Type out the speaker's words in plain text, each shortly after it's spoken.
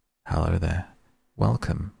Hello there.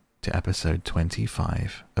 Welcome to episode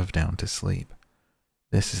 25 of Down to Sleep.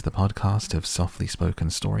 This is the podcast of softly spoken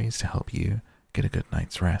stories to help you get a good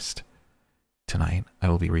night's rest. Tonight, I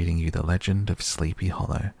will be reading you The Legend of Sleepy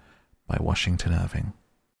Hollow by Washington Irving.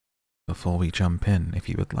 Before we jump in, if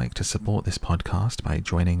you would like to support this podcast by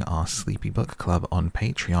joining our Sleepy Book Club on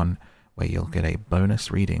Patreon, where you'll get a bonus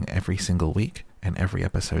reading every single week and every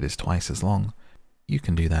episode is twice as long, you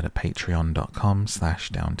can do that at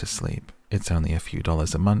patreon.com/downtosleep. It's only a few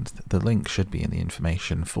dollars a month. The link should be in the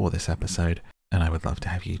information for this episode, and I would love to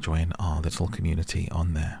have you join our little community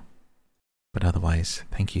on there. But otherwise,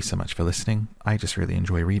 thank you so much for listening. I just really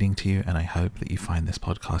enjoy reading to you, and I hope that you find this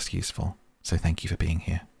podcast useful. So thank you for being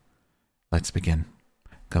here. Let's begin.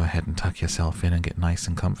 Go ahead and tuck yourself in and get nice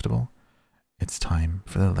and comfortable. It's time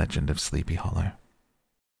for the Legend of Sleepy Hollow.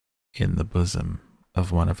 In the bosom of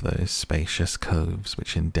one of those spacious coves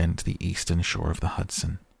which indent the eastern shore of the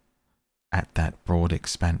Hudson, at that broad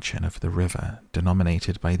expansion of the river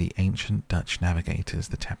denominated by the ancient Dutch navigators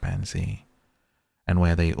the Tappan Zee, and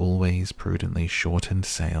where they always prudently shortened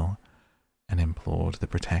sail and implored the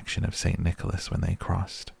protection of St. Nicholas when they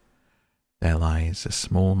crossed, there lies a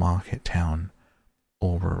small market town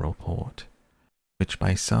or rural port, which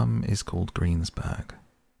by some is called Greensburg,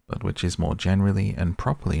 but which is more generally and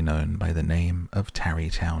properly known by the name of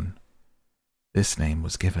Tarrytown. This name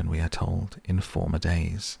was given, we are told, in former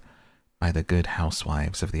days, by the good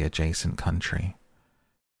housewives of the adjacent country,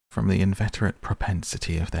 from the inveterate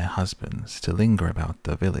propensity of their husbands to linger about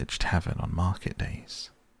the village tavern on market days.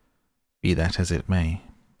 Be that as it may,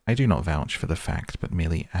 I do not vouch for the fact, but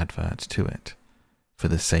merely advert to it, for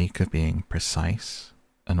the sake of being precise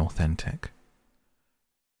and authentic.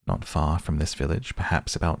 Not far from this village,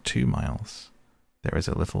 perhaps about 2 miles, there is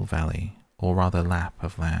a little valley, or rather lap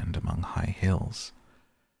of land among high hills,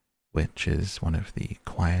 which is one of the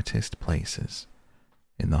quietest places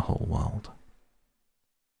in the whole world.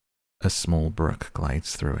 A small brook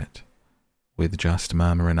glides through it, with just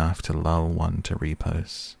murmur enough to lull one to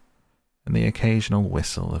repose, and the occasional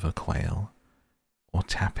whistle of a quail, or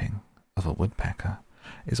tapping of a woodpecker,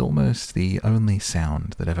 is almost the only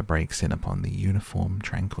sound that ever breaks in upon the uniform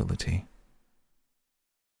tranquillity.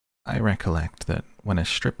 I recollect that when a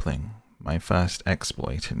stripling, my first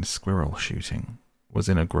exploit in squirrel shooting was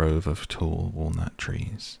in a grove of tall walnut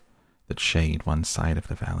trees that shade one side of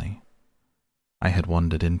the valley. I had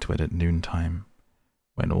wandered into it at noontime,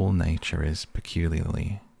 when all nature is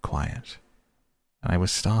peculiarly quiet, and I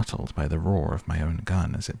was startled by the roar of my own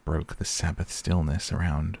gun as it broke the Sabbath stillness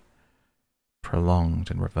around,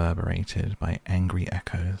 prolonged and reverberated by angry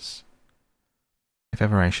echoes. If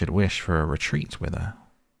ever I should wish for a retreat whither,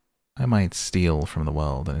 I might steal from the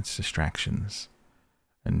world and its distractions,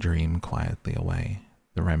 and dream quietly away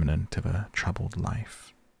the remnant of a troubled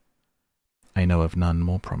life. I know of none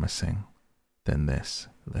more promising than this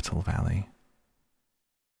little valley.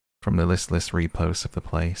 From the listless repose of the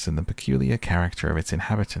place and the peculiar character of its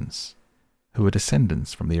inhabitants, who were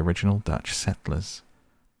descendants from the original Dutch settlers,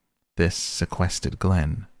 this sequestered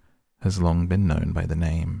glen has long been known by the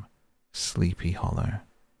name Sleepy Hollow.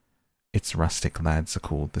 Its rustic lads are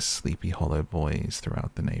called the Sleepy Hollow Boys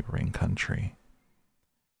throughout the neighboring country.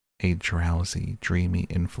 A drowsy, dreamy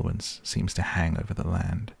influence seems to hang over the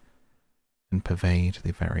land and pervade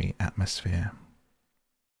the very atmosphere.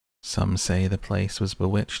 Some say the place was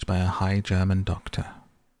bewitched by a high German doctor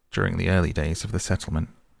during the early days of the settlement.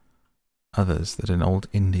 Others that an old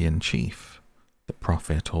Indian chief, the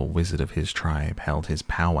prophet or wizard of his tribe, held his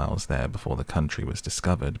powwows there before the country was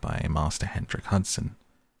discovered by Master Hendrik Hudson.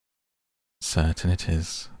 Certain it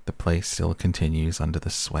is, the place still continues under the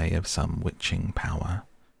sway of some witching power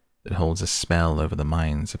that holds a spell over the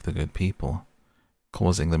minds of the good people,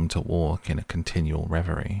 causing them to walk in a continual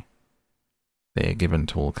reverie. They are given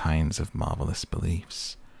to all kinds of marvelous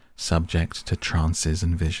beliefs, subject to trances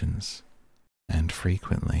and visions, and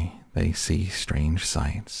frequently they see strange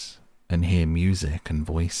sights and hear music and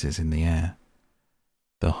voices in the air.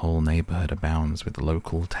 The whole neighborhood abounds with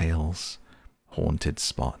local tales, haunted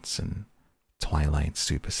spots, and twilight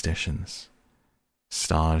superstitions.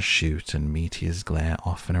 Stars shoot and meteors glare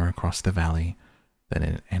oftener across the valley than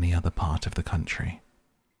in any other part of the country,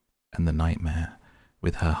 and the nightmare,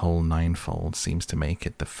 with her whole ninefold, seems to make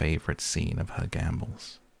it the favorite scene of her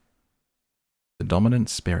gambols. The dominant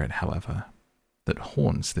spirit, however, that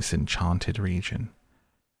haunts this enchanted region,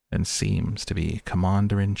 and seems to be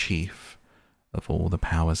commander-in-chief of all the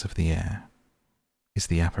powers of the air, is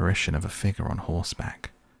the apparition of a figure on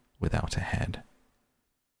horseback without a head.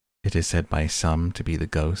 It is said by some to be the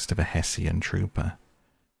ghost of a Hessian trooper,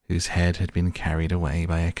 whose head had been carried away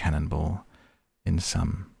by a cannonball in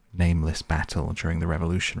some nameless battle during the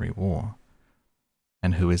Revolutionary War,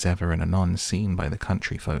 and who is ever and anon seen by the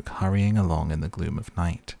country folk hurrying along in the gloom of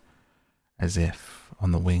night, as if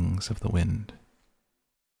on the wings of the wind.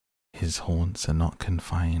 His haunts are not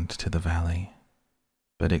confined to the valley,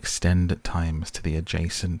 but extend at times to the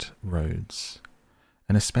adjacent roads,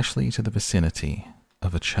 and especially to the vicinity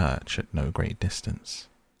of a church at no great distance.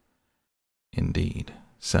 Indeed,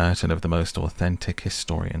 certain of the most authentic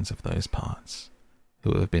historians of those parts,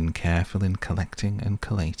 who have been careful in collecting and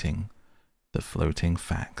collating the floating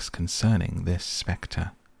facts concerning this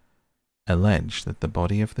spectre, allege that the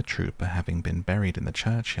body of the trooper having been buried in the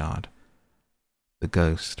churchyard, the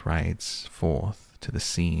ghost rides forth to the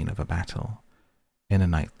scene of a battle in a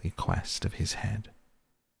nightly quest of his head,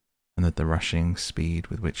 and that the rushing speed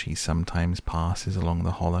with which he sometimes passes along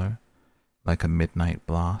the hollow, like a midnight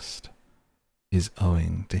blast, is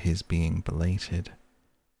owing to his being belated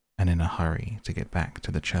and in a hurry to get back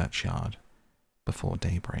to the churchyard before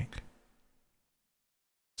daybreak.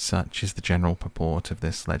 Such is the general purport of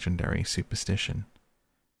this legendary superstition,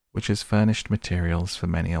 which has furnished materials for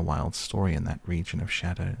many a wild story in that region of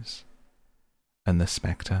shadows, and the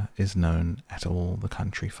spectre is known at all the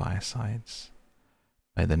country firesides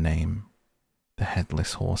by the name the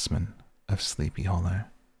Headless Horseman of Sleepy Hollow.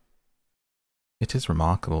 It is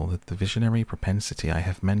remarkable that the visionary propensity I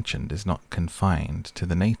have mentioned is not confined to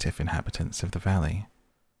the native inhabitants of the valley,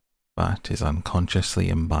 but is unconsciously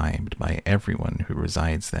imbibed by everyone who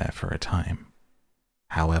resides there for a time,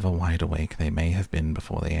 however wide awake they may have been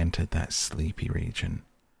before they entered that sleepy region.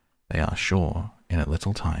 They are sure, in a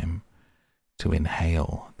little time, to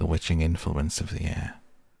inhale the witching influence of the air,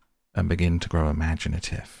 and begin to grow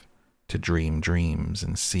imaginative, to dream dreams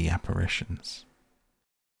and see apparitions.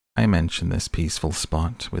 I mention this peaceful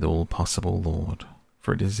spot with all possible laud,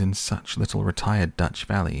 for it is in such little retired Dutch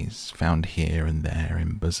valleys, found here and there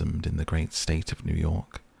embosomed in the great state of New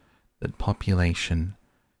York, that population,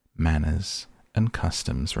 manners, and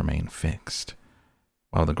customs remain fixed,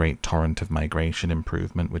 while the great torrent of migration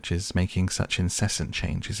improvement which is making such incessant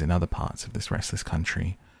changes in other parts of this restless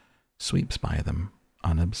country sweeps by them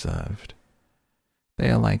unobserved. They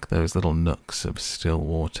are like those little nooks of still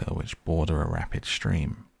water which border a rapid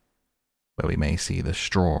stream, where we may see the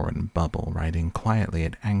straw and bubble riding quietly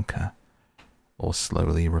at anchor, or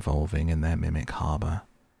slowly revolving in their mimic harbour,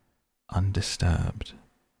 undisturbed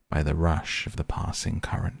by the rush of the passing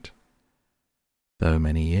current. Though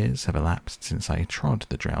many years have elapsed since I trod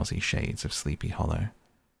the drowsy shades of Sleepy Hollow,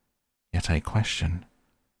 yet I question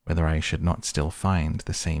whether I should not still find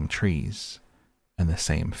the same trees and the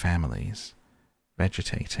same families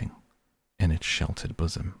vegetating in its sheltered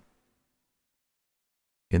bosom.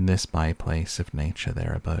 In this by-place of nature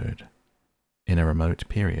there abode, in a remote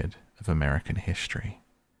period of American history,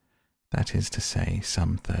 that is to say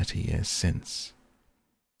some 30 years since,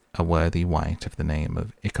 a worthy wight of the name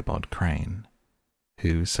of Ichabod Crane,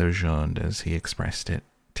 who sojourned, as he expressed it,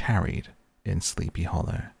 tarried in Sleepy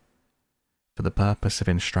Hollow, for the purpose of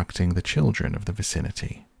instructing the children of the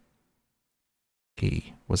vicinity.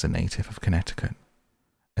 He was a native of Connecticut,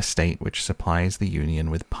 a state which supplies the Union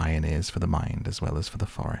with pioneers for the mind as well as for the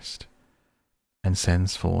forest, and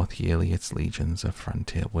sends forth yearly its legions of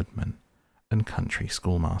frontier woodmen and country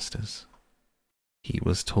schoolmasters. He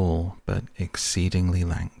was tall but exceedingly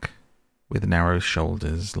lank, with narrow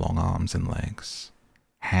shoulders, long arms and legs,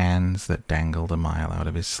 hands that dangled a mile out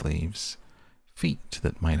of his sleeves, feet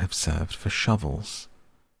that might have served for shovels.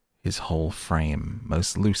 His whole frame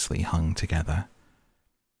most loosely hung together.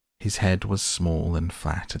 His head was small and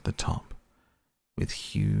flat at the top, with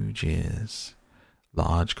huge ears,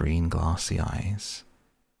 large green glassy eyes,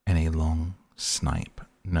 and a long snipe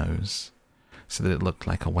nose, so that it looked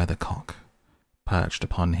like a weathercock, perched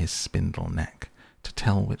upon his spindle neck to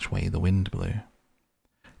tell which way the wind blew.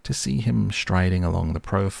 To see him striding along the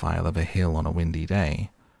profile of a hill on a windy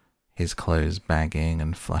day, his clothes bagging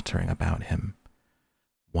and fluttering about him,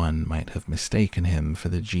 one might have mistaken him for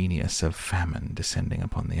the genius of famine descending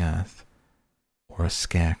upon the earth, or a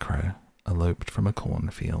scarecrow eloped from a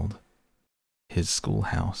cornfield. His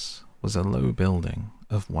schoolhouse was a low building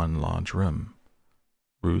of one large room,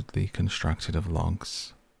 rudely constructed of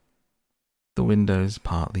logs, the windows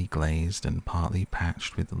partly glazed and partly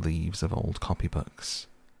patched with leaves of old copybooks.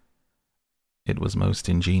 It was most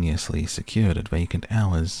ingeniously secured at vacant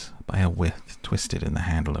hours by a withe twisted in the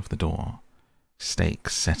handle of the door,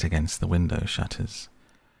 stakes set against the window shutters,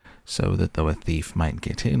 so that though a thief might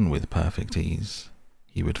get in with perfect ease,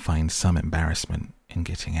 he would find some embarrassment in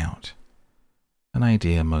getting out, an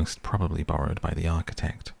idea most probably borrowed by the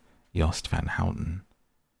architect, Jost van Houten,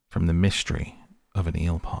 from the mystery of an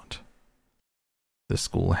eel pot. The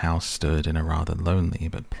schoolhouse stood in a rather lonely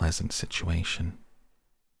but pleasant situation,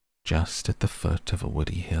 just at the foot of a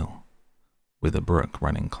woody hill, with a brook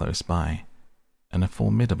running close by, and a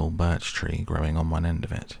formidable birch tree growing on one end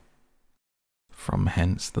of it. From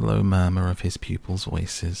hence the low murmur of his pupils'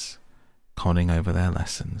 voices, conning over their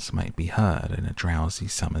lessons, might be heard in a drowsy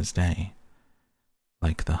summer's day,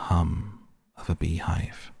 like the hum of a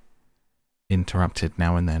beehive, interrupted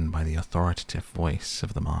now and then by the authoritative voice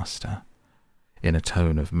of the master, in a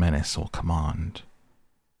tone of menace or command.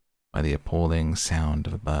 By the appalling sound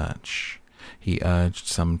of a birch, he urged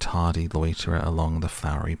some tardy loiterer along the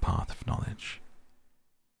flowery path of knowledge.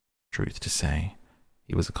 Truth to say,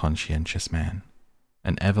 he was a conscientious man,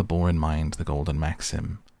 and ever bore in mind the golden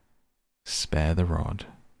maxim, spare the rod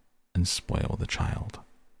and spoil the child.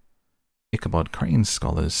 Ichabod Crane's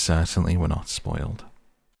scholars certainly were not spoiled.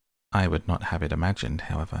 I would not have it imagined,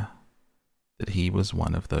 however, that he was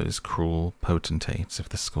one of those cruel potentates of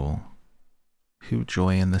the school, who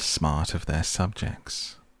joy in the smart of their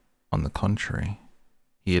subjects. On the contrary,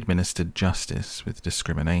 he administered justice with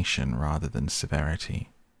discrimination rather than severity,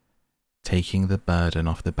 taking the burden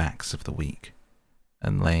off the backs of the weak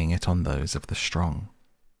and laying it on those of the strong.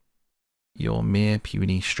 Your mere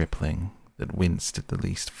puny stripling that winced at the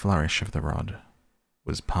least flourish of the rod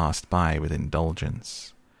was passed by with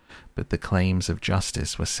indulgence, but the claims of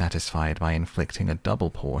justice were satisfied by inflicting a double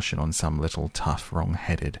portion on some little tough,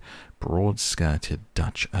 wrong-headed, broad-skirted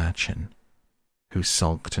Dutch urchin, who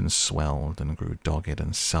sulked and swelled and grew dogged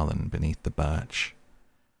and sullen beneath the birch.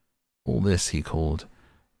 All this he called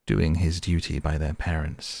doing his duty by their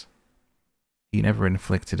parents. He never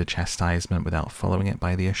inflicted a chastisement without following it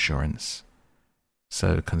by the assurance,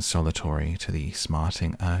 so consolatory to the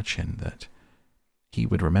smarting urchin, that he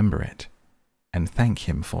would remember it and thank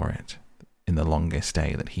him for it in the longest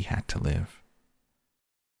day that he had to live.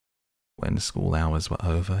 When school hours were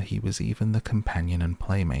over, he was even the companion and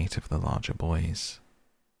playmate of the larger boys,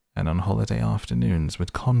 and on holiday afternoons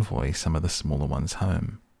would convoy some of the smaller ones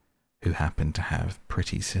home, who happened to have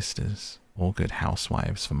pretty sisters or good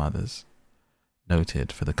housewives for mothers,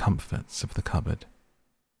 noted for the comforts of the cupboard.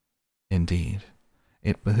 Indeed,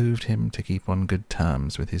 it behooved him to keep on good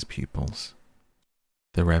terms with his pupils.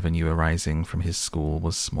 The revenue arising from his school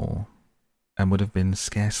was small, and would have been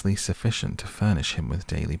scarcely sufficient to furnish him with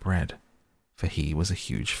daily bread, for he was a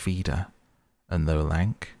huge feeder, and though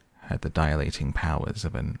lank, had the dilating powers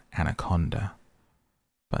of an anaconda.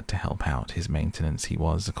 But to help out his maintenance he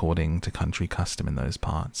was, according to country custom in those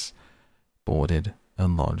parts, boarded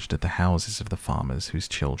and lodged at the houses of the farmers whose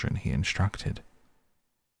children he instructed.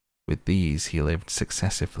 With these he lived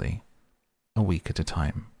successively, a week at a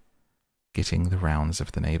time, getting the rounds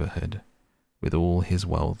of the neighbourhood, with all his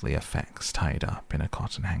worldly effects tied up in a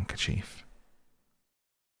cotton handkerchief.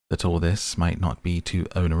 That all this might not be too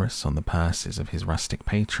onerous on the purses of his rustic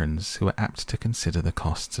patrons, who were apt to consider the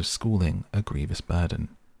costs of schooling a grievous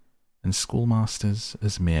burden, and schoolmasters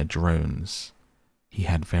as mere drones, he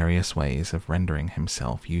had various ways of rendering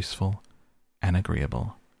himself useful and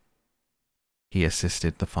agreeable. He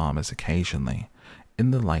assisted the farmers occasionally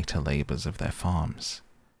in the lighter labours of their farms,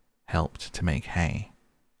 helped to make hay,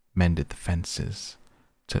 mended the fences,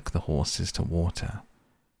 took the horses to water,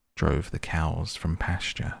 drove the cows from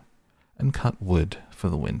pasture, and cut wood for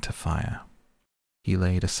the winter fire. He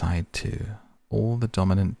laid aside, too, all the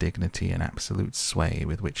dominant dignity and absolute sway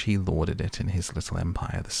with which he lauded it in his little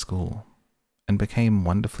empire, the school, and became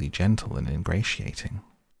wonderfully gentle and ingratiating.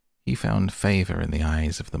 He found favour in the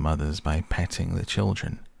eyes of the mothers by petting the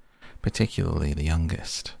children, particularly the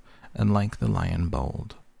youngest, and like the lion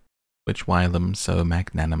bold, which whilom so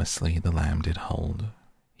magnanimously the lamb did hold,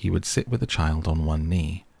 he would sit with the child on one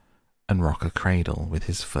knee, and rock a cradle with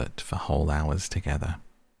his foot for whole hours together.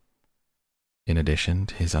 In addition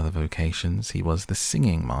to his other vocations, he was the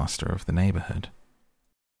singing master of the neighbourhood,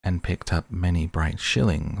 and picked up many bright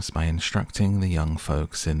shillings by instructing the young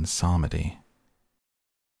folks in psalmody.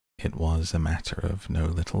 It was a matter of no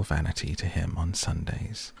little vanity to him on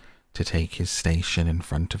Sundays to take his station in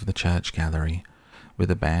front of the church gallery with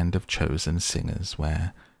a band of chosen singers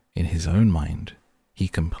where, in his own mind, he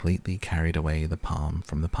completely carried away the palm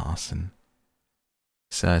from the parson.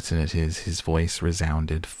 Certain it is his voice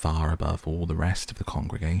resounded far above all the rest of the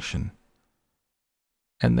congregation,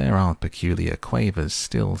 and there are peculiar quavers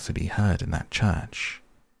still to be heard in that church,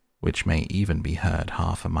 which may even be heard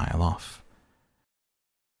half a mile off,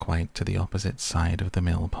 quite to the opposite side of the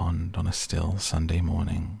mill pond on a still Sunday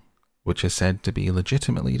morning, which is said to be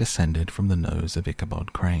legitimately descended from the nose of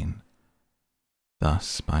Ichabod Crane.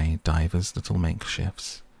 Thus, by divers little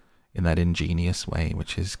makeshifts, in that ingenious way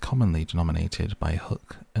which is commonly denominated by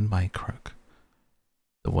hook and by crook,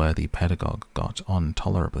 The worthy pedagogue got on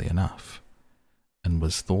tolerably enough, and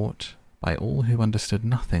was thought by all who understood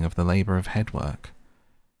nothing of the labour of headwork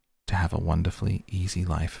to have a wonderfully easy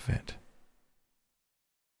life of it.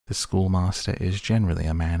 The schoolmaster is generally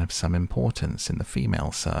a man of some importance in the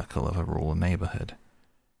female circle of a rural neighbourhood,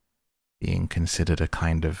 being considered a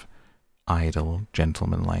kind of idle,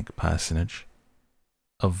 gentlemanlike personage,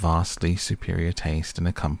 of vastly superior taste and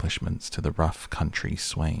accomplishments to the rough country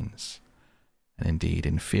swains, and indeed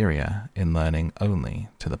inferior in learning only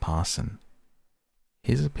to the parson.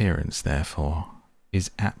 His appearance, therefore,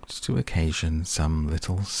 is apt to occasion some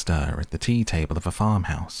little stir at the tea-table of a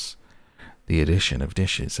farmhouse, the addition of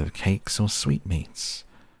dishes of cakes or sweetmeats,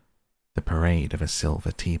 the parade of a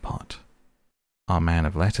silver teapot. Our man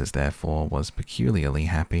of letters, therefore, was peculiarly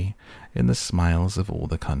happy in the smiles of all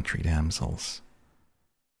the country damsels.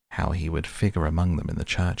 How he would figure among them in the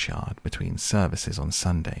churchyard between services on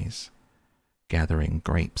Sundays, gathering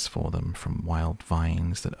grapes for them from wild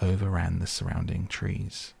vines that overran the surrounding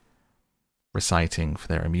trees, reciting for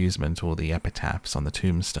their amusement all the epitaphs on the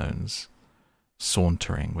tombstones,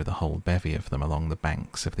 sauntering with a whole bevy of them along the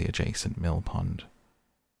banks of the adjacent mill pond,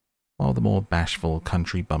 while the more bashful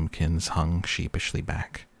country bumpkins hung sheepishly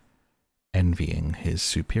back, envying his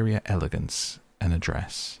superior elegance and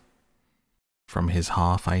address. From his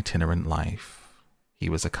half-itinerant life, he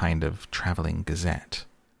was a kind of travelling gazette,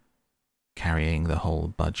 carrying the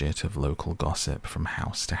whole budget of local gossip from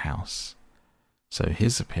house to house, so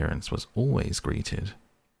his appearance was always greeted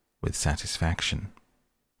with satisfaction.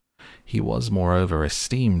 He was, moreover,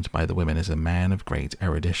 esteemed by the women as a man of great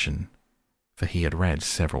erudition, for he had read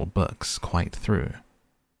several books quite through,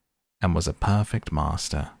 and was a perfect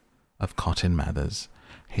master of Cotton Mather's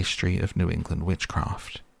History of New England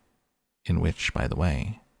Witchcraft, in which, by the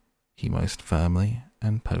way, he most firmly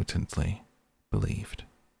and potently believed.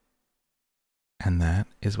 And that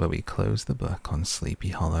is where we close the book on Sleepy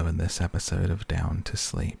Hollow in this episode of Down to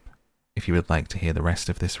Sleep. If you would like to hear the rest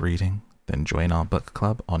of this reading, then join our book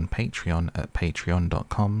club on Patreon at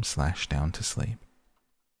patreon.com/downtosleep.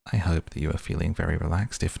 I hope that you are feeling very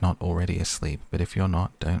relaxed, if not already asleep, but if you're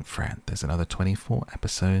not, don't fret. There's another 24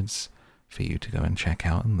 episodes for you to go and check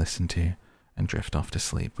out and listen to and drift off to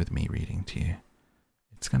sleep with me reading to you.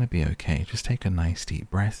 It's going to be okay. Just take a nice deep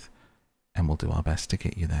breath and we'll do our best to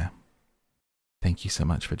get you there. Thank you so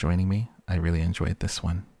much for joining me. I really enjoyed this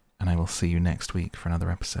one, and I will see you next week for another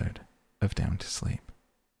episode of Down to Sleep.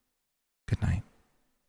 Good night.